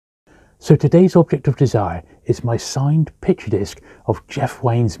So today's object of desire is my signed picture disc of Jeff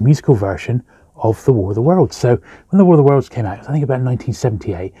Wayne's musical version of The War of the Worlds. So when The War of the Worlds came out, I think about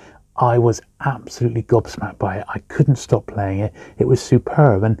 1978, I was absolutely gobsmacked by it. I couldn't stop playing it. It was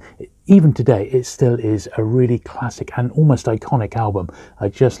superb, and even today it still is a really classic and almost iconic album. I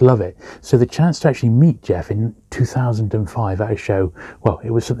just love it. So the chance to actually meet Jeff in 2005 at a show, well,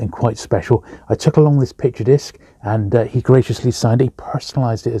 it was something quite special. I took along this picture disc and he graciously signed it. He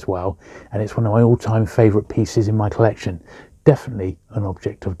personalised it as well, and it's one of my all-time favourite pieces in my collection. Definitely an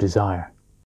object of desire.